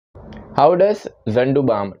How does Zandu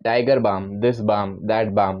balm, tiger balm, this balm,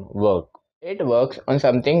 that balm work? It works on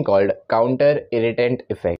something called counter-irritant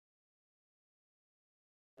effect.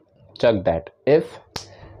 Check that. If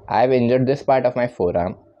I've injured this part of my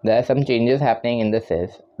forearm, there are some changes happening in the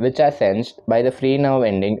cells which are sensed by the free nerve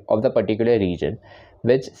ending of the particular region,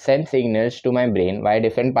 which send signals to my brain via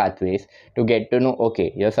different pathways to get to know, okay,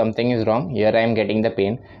 here something is wrong, here I am getting the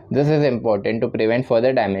pain. This is important to prevent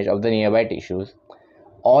further damage of the nearby tissues.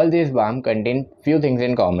 All these balm contain few things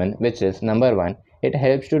in common, which is number one, it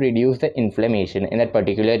helps to reduce the inflammation in that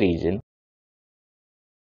particular region.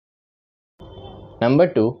 Number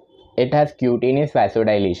two, it has cutaneous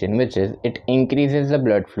vasodilation, which is it increases the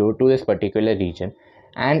blood flow to this particular region,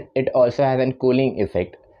 and it also has a cooling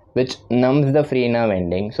effect, which numbs the free nerve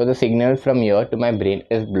ending, so the signal from here to my brain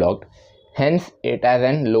is blocked. Hence, it has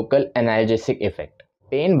a local analgesic effect.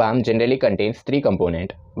 Pain balm generally contains three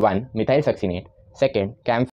components: one, methyl succinate; second, camphor.